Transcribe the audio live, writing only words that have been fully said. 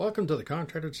Welcome to the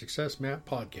Contractor Success Map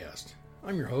podcast.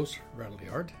 I'm your host, Bradley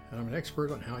Hart, and I'm an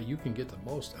expert on how you can get the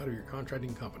most out of your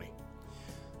contracting company.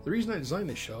 The reason I designed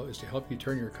this show is to help you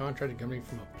turn your contracting company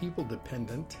from a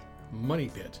people-dependent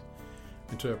money pit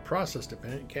into a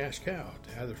process-dependent cash cow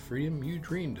to have the freedom you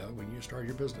dreamed of when you started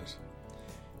your business.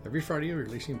 Every Friday, we're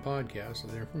releasing podcasts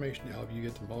with information to help you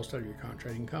get the most out of your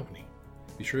contracting company.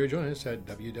 Be sure to join us at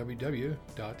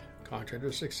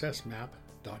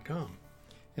www.contractorsuccessmap.com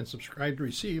and subscribe to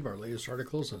receive our latest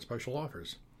articles and special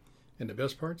offers. And the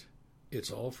best part,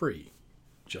 it's all free,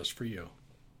 just for you.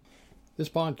 This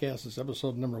podcast is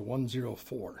episode number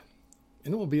 104,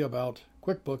 and it will be about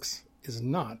QuickBooks is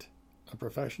not a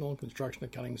professional construction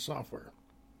accounting software,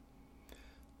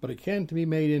 but it can be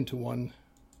made into one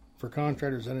for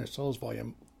contractors and their sales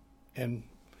volume, and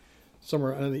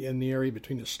somewhere in the area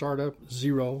between the startup,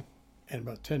 zero, and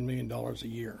about $10 million a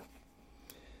year.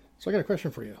 So I got a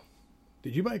question for you.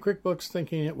 Did you buy QuickBooks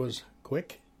thinking it was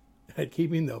quick at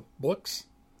keeping the books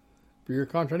for your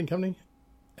contracting company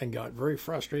and got very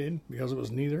frustrated because it was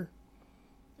neither?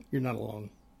 You're not alone.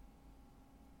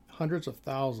 Hundreds of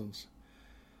thousands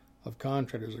of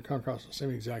contractors have come across the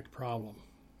same exact problem.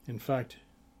 In fact,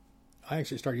 I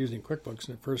actually started using QuickBooks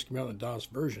when it first came out in the DOS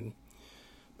version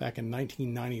back in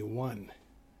 1991,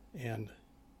 and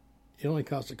it only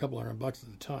cost a couple $100 at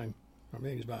the time. I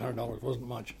mean, it was about $100. It wasn't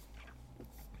much.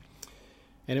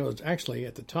 And it was actually,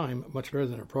 at the time, much better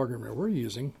than a program that we're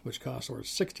using, which costs over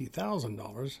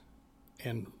 $60,000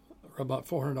 and about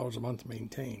 $400 a month to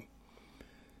maintain.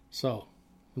 So,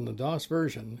 from the DOS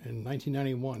version in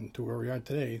 1991 to where we are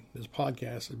today, this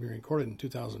podcast has been recorded in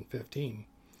 2015.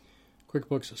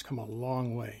 QuickBooks has come a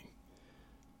long way.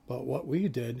 But what we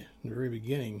did in the very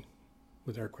beginning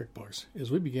with our QuickBooks is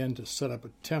we began to set up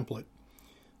a template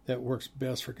that works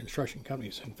best for construction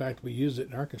companies. In fact, we used it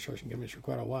in our construction companies for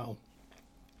quite a while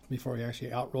before we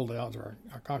actually rolled it out to our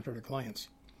contractor clients.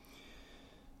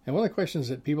 And one of the questions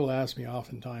that people ask me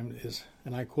oftentimes is,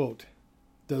 and I quote,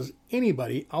 does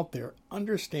anybody out there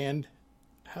understand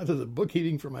how to do the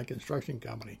bookkeeping for my construction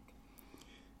company?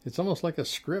 It's almost like a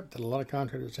script that a lot of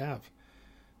contractors have.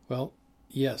 Well,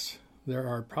 yes, there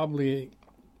are probably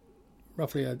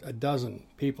roughly a dozen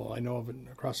people I know of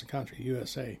across the country,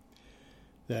 USA,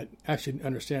 that actually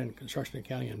understand construction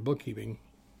accounting and bookkeeping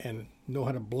and know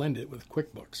how to blend it with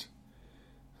QuickBooks.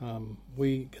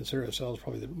 We consider ourselves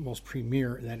probably the most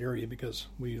premier in that area because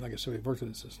we, like I said, we've worked with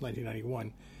it since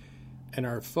 1991, and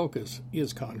our focus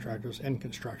is contractors and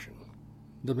construction.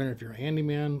 Doesn't matter if you're a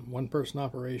handyman, one-person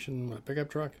operation with a pickup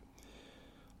truck,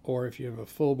 or if you have a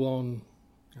full-blown,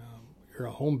 you're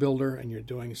a home builder and you're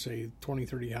doing, say, 20,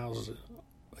 30 houses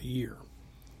a year,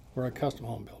 or a custom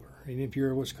home builder. And if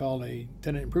you're what's called a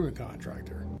tenant improvement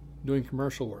contractor, doing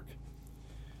commercial work,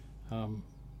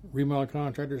 remodel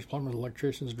contractors, plumbers,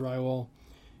 electricians, drywall.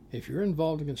 If you're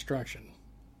involved in construction,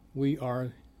 we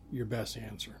are your best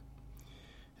answer.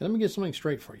 And let me get something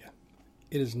straight for you.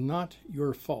 It is not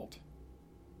your fault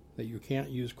that you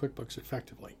can't use QuickBooks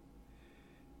effectively.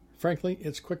 Frankly,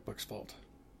 it's QuickBooks' fault.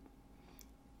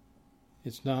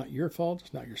 It's not your fault.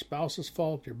 It's not your spouse's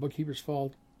fault, your bookkeeper's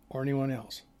fault, or anyone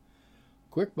else.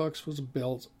 QuickBooks was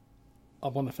built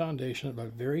up on the foundation of a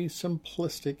very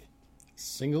simplistic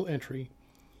single entry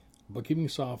bookkeeping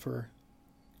software.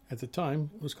 At the time,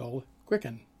 it was called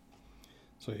Quicken.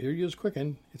 So here you use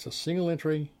Quicken. It's a single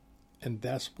entry, and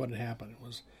that's what happened. It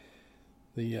was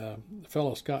the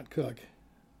fellow Scott Cook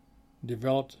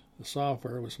developed the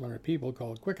software with some other people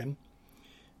called Quicken,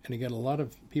 and he got a lot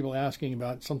of people asking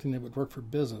about something that would work for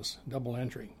business, double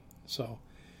entry. So,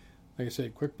 like I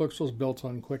said, QuickBooks was built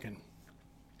on Quicken.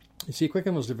 You see,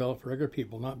 Quicken was developed for regular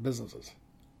people, not businesses,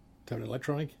 to have an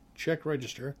electronic check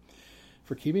register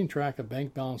for keeping track of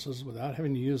bank balances without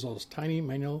having to use those tiny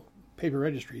manual paper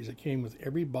registries that came with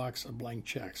every box of blank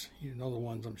checks. You know the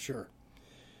ones, I'm sure.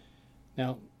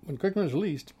 Now, when Quicken was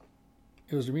released,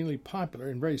 it was immediately popular,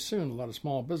 and very soon a lot of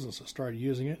small businesses started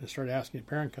using it and started asking the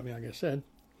parent company, like I said,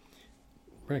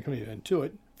 parent company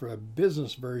Intuit, for a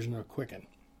business version of Quicken.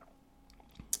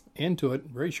 Intuit,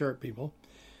 very sharp people.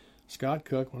 Scott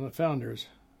Cook, one of the founders,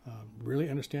 really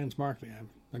understands marketing.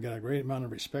 I've got a great amount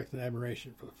of respect and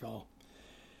admiration for the fellow.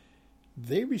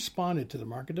 They responded to the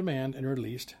market demand and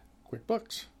released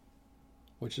QuickBooks,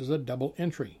 which is a double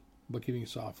entry bookkeeping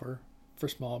software for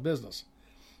small business.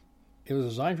 It was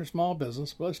designed for small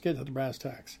business, but let's get to the brass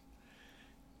tacks.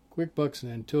 QuickBooks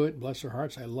and Intuit, bless their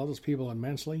hearts, I love those people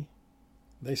immensely.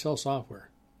 They sell software,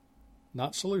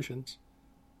 not solutions,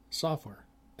 software,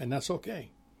 and that's okay.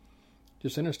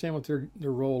 Just understand what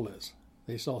their role is.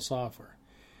 They sell software.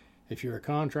 If you're a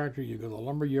contractor, you go to the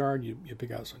lumber yard, you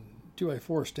pick out some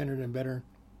 2x4 standard and better,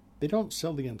 They don't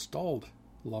sell the installed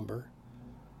lumber.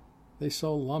 They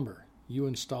sell lumber. You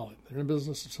install it. They're in the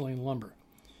business of selling lumber.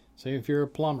 Say if you're a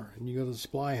plumber and you go to the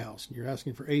supply house and you're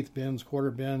asking for eighth bends,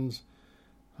 quarter bends,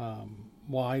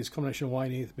 Ys, combination of Y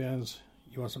and eighth bends.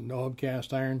 You want some no-hub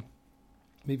cast iron.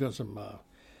 Maybe you want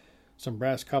some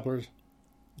brass couplers.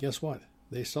 Guess what?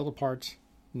 They sell the parts,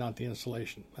 not the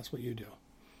installation. That's what you do.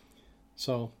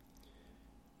 So,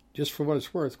 just for what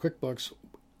it's worth, QuickBooks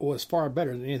was far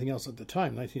better than anything else at the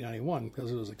time, 1991,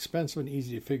 because it was expensive and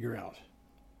easy to figure out.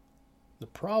 The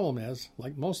problem is,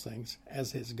 like most things,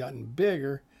 as it's gotten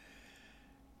bigger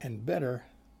and better,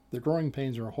 the growing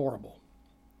pains are horrible.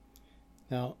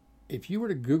 Now, if you were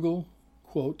to Google,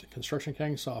 quote, construction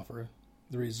accounting software,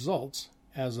 the results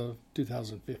as of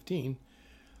 2015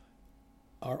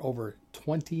 are over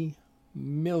 20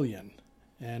 million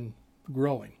and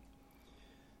growing.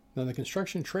 Now, the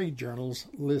construction trade journals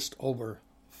list over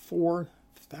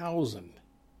 4,000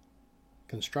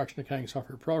 construction accounting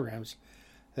software programs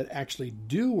that actually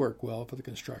do work well for the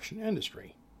construction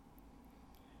industry.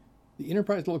 The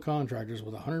enterprise level contractors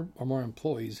with 100 or more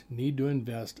employees need to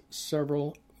invest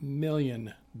several $1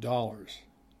 million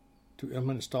to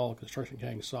install construction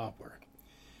accounting software.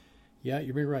 Yeah,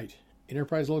 you're being right.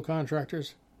 Enterprise level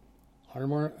contractors, 100 or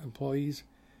more employees,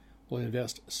 will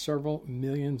invest several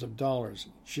millions of dollars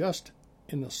just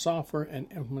in the software and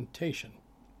implementation.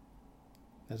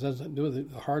 That doesn't do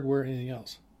with the hardware or anything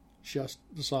else, just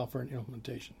the software and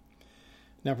implementation.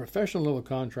 Now, professional level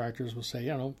contractors will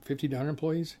say, 50 to 100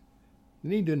 employees, they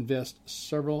need to invest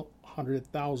several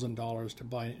 $100,000 to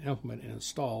buy and implement and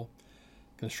install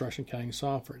construction accounting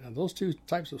software. Now, those two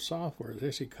types of software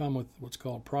actually come with what's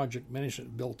called project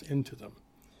management built into them,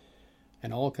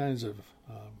 and all kinds of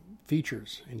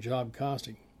features in job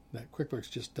costing that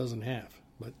QuickBooks just doesn't have.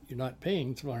 But you're not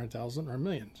paying $700,000 or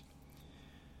millions.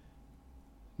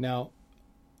 Now,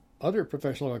 other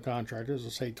professional contractors,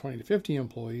 let's say 20 to 50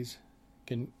 employees,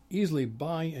 can easily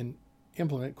buy and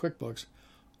implement QuickBooks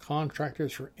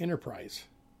Contractors for Enterprise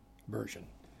version.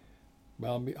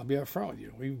 Well, I'll be up front with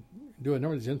you. We do a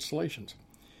number of these installations.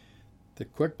 The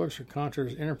QuickBooks for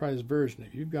Contractors Enterprise version,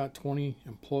 if you've got 20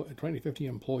 to 50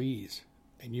 employees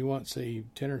and you want, say,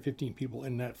 10 or 15 people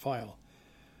in that file,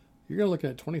 you're going to look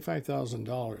at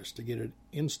 $25,000 to get it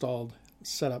installed,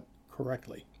 set up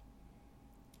correctly.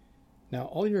 Now,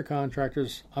 all your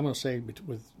contractors, I'm going to say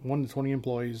with 1 to 20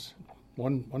 employees,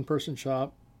 one person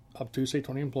shop, up to, say,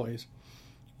 20 employees,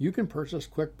 you can purchase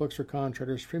QuickBooks for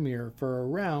Contractors Premier for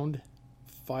around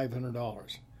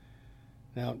 $500.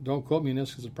 Now, don't quote me on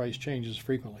this because the price changes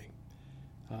frequently.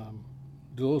 Do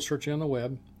a little searching on the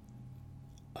web.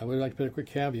 I would like to put a quick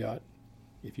caveat.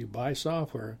 If you buy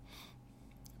software,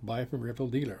 buy it from a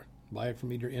reputable dealer. Buy it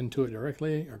from either Intuit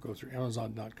directly or go through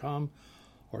Amazon.com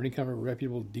or any kind of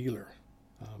reputable dealer.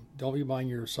 Don't be buying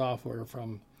your software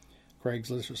from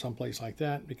Craigslist or someplace like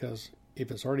that, because if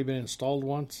it's already been installed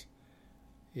once,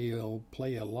 you'll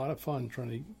play a lot of fun trying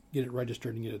to get it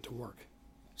registered and get it to work.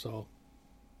 So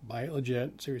buy it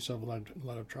legit, save yourself a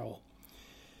lot of trouble.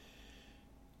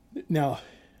 Now,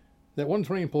 that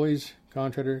 120 employees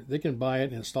contractor, they can buy it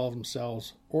and install it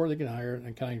themselves, or they can hire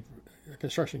a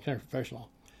construction accounting professional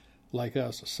like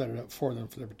us to set it up for them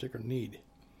for their particular need.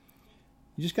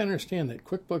 You just got to understand that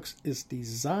QuickBooks is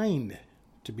designed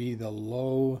to be the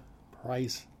low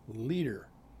price leader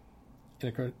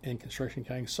in construction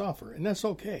accounting software, and that's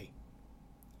okay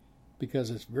because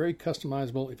it's very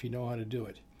customizable if you know how to do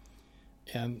it.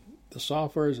 And the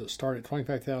softwares that start at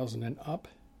 $25,000 and up,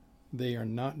 they are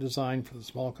not designed for the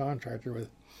small contractor with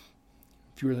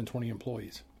fewer than 20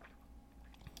 employees.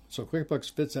 So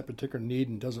QuickBooks fits that particular need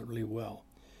and does it really well.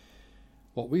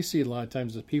 What we see a lot of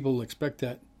times is people expect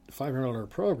that $500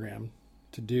 program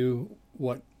to do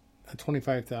what a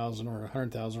 $25,000 or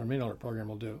 $100,000 or $1 million program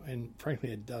will do, and frankly,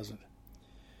 it doesn't.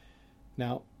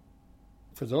 Now,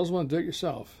 for those who want to do it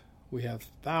yourself, we have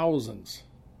thousands.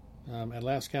 At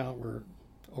last count, we're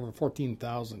over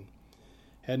 14,000,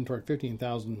 heading toward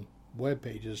 15,000 web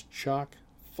pages, chock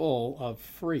full of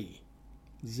free,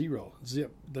 zero,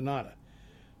 zip, the nada,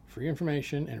 free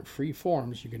information and free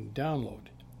forms you can download.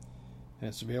 And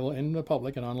it's available in the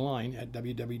public and online at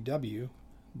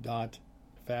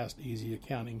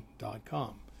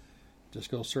www.fasteasyaccounting.com.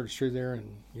 Just go search through there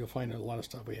and you'll find a lot of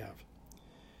stuff we have.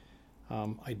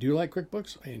 I do like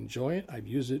QuickBooks. I enjoy it. I've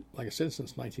used it, like I said,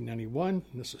 since 1991.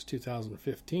 And this is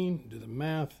 2015. Do the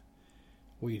math.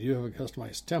 We do have a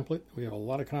customized template. We have a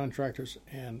lot of contractors.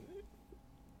 And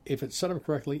if it's set up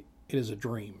correctly, it is a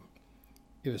dream.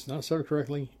 If it's not set up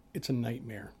correctly, it's a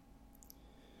nightmare.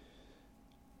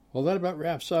 Well, that about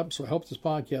wraps up. So I hope this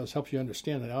podcast helps you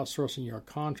understand that outsourcing your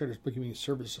contractors' bookkeeping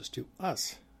services to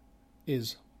us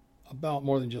is about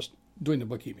more than just doing the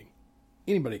bookkeeping.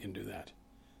 Anybody can do that.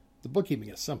 The bookkeeping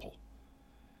is simple.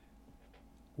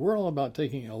 We're all about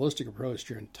taking a holistic approach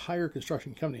to your entire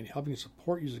construction company and helping you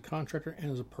support you as a contractor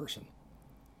and as a person.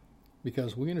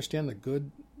 Because we understand the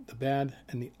good, the bad,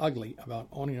 and the ugly about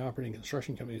owning and operating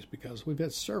construction companies because we've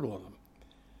had several of them.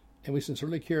 And we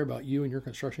sincerely care about you and your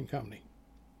construction company.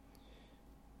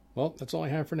 Well, that's all I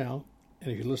have for now.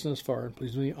 And if you listen this far,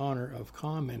 please do me the honor of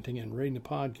commenting and rating the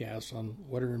podcast on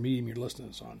whatever medium you're listening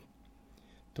to this on.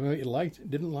 Tell me what you liked,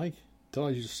 didn't like. Tell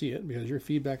us you see it because your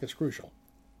feedback is crucial.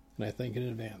 And I thank you in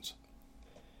advance.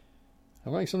 I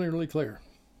want to make something really clear.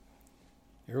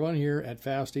 Everyone here at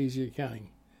Fast Easy Accounting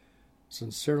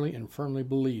sincerely and firmly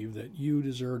believe that you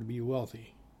deserve to be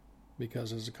wealthy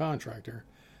because as a contractor,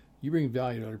 you bring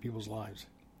value to other people's lives.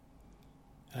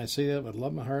 And I say that with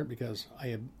love in my heart because I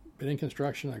have been in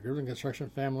construction. I grew up in a construction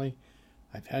family.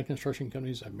 I've had construction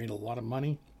companies. I've made a lot of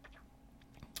money.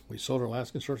 We sold our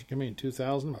last construction company in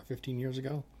 2000, about 15 years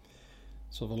ago.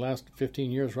 So the last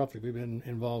 15 years, roughly, we've been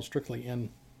involved strictly in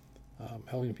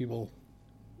helping people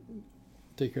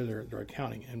take care of their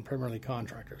accounting, and primarily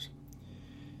contractors.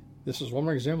 This is one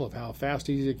more example of how Fast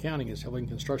Easy Accounting is helping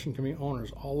construction company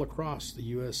owners all across the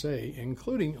USA,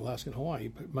 including Alaska and Hawaii,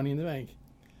 put money in the bank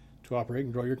to operate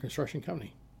and grow your construction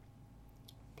company.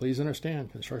 Please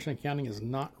understand, construction accounting is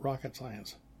not rocket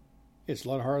science. It's a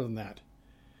lot harder than that,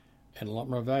 and a lot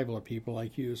more valuable to people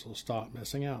like you, so stop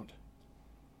missing out.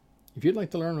 If you'd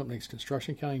like to learn what makes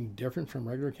construction accounting different from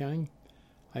regular accounting,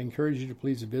 I encourage you to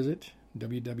please visit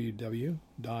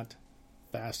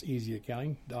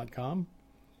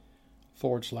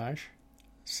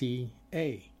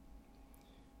www.fasteasyaccounting.com/CA.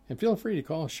 And feel free to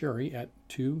call Sherry at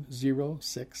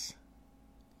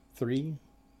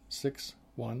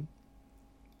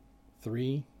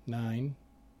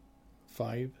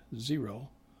 206-361-3950,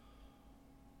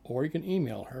 or you can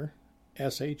email her,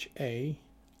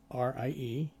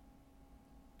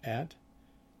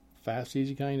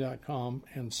 sharie@fasteasyaccounting.com,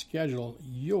 and schedule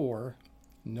your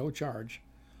no-charge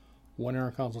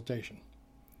 1-hour consultation.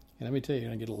 And let me tell you, you're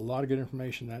going to get a lot of good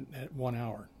information at 1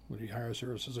 hour, whether you hire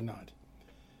services or not.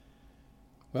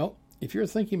 Well, if you're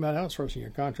thinking about outsourcing your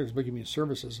contractor's bookkeeping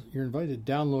services, you're invited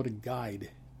to download a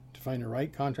guide to find the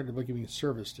right contractor bookkeeping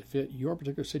service to fit your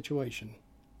particular situation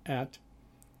at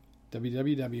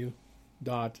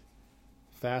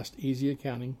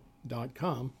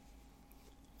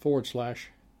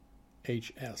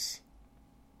www.fasteasyaccounting.com/HS.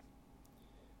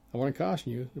 I want to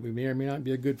caution you that we may or may not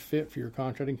be a good fit for your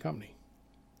contracting company.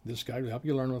 This guide will help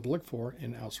you learn what to look for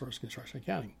in outsourced construction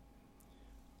accounting.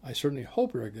 I certainly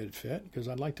hope you're a good fit because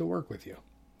I'd like to work with you.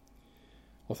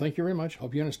 Well, thank you very much.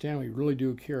 Hope you understand we really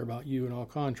do care about you and all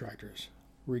contractors,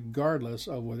 regardless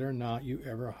of whether or not you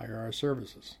ever hire our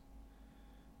services.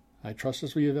 I trust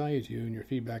this will be of value to you, and your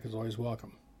feedback is always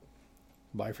welcome.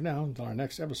 Bye for now until our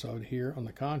next episode here on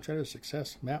the Contractor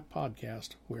Success Map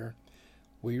podcast, where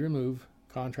we remove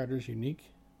contractors'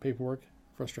 unique paperwork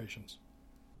frustrations.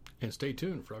 And stay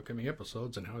tuned for upcoming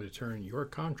episodes on how to turn your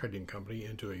contracting company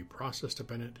into a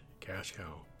process-dependent cash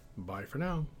cow. Bye for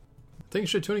now.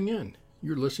 Thanks for tuning in.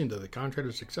 You're listening to the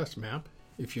Contractor Success Map.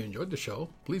 If you enjoyed the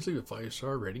show, please leave a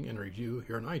 5-star rating and review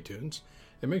here on iTunes,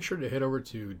 and make sure to head over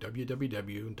to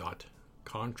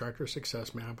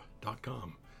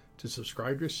www.contractorsuccessmap.com to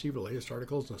subscribe to receive the latest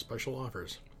articles and special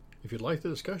offers. If you'd like to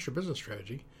discuss your business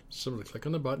strategy, simply click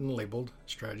on the button labeled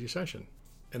Strategy Session.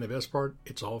 And the best part,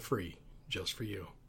 it's all free, just for you.